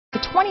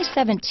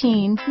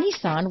2017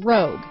 Nissan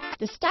Rogue.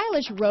 The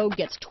stylish Rogue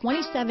gets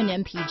 27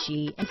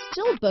 mpg and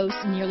still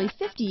boasts nearly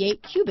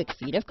 58 cubic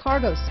feet of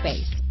cargo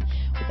space.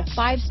 With a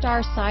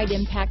 5-star side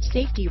impact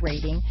safety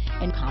rating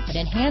and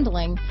confident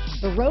handling,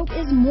 the Rogue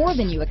is more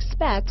than you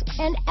expect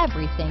and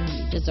everything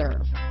you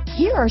deserve.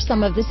 Here are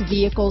some of this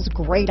vehicle's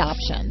great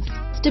options: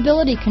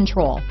 stability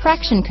control,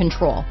 traction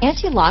control,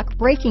 anti-lock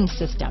braking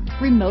system,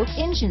 remote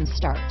engine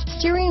start,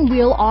 steering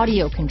wheel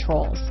audio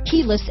controls,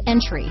 keyless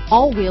entry,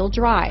 all-wheel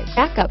drive,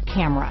 backup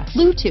camera,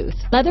 Bluetooth,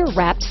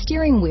 leather-wrapped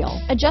steering wheel,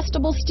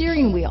 adjustable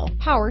steering wheel,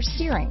 power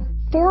steering,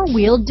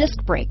 4-wheel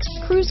disc brakes,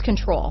 cruise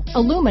control,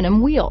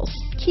 aluminum wheels,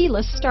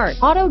 keyless start,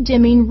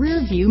 auto-dimming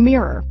rear view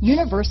mirror,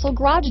 universal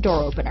garage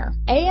door opener,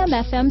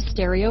 AM/FM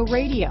stereo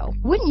radio.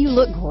 Wouldn't you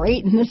look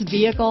great in this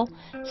vehicle?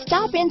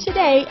 Stop in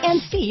today and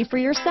see for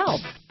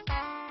yourself.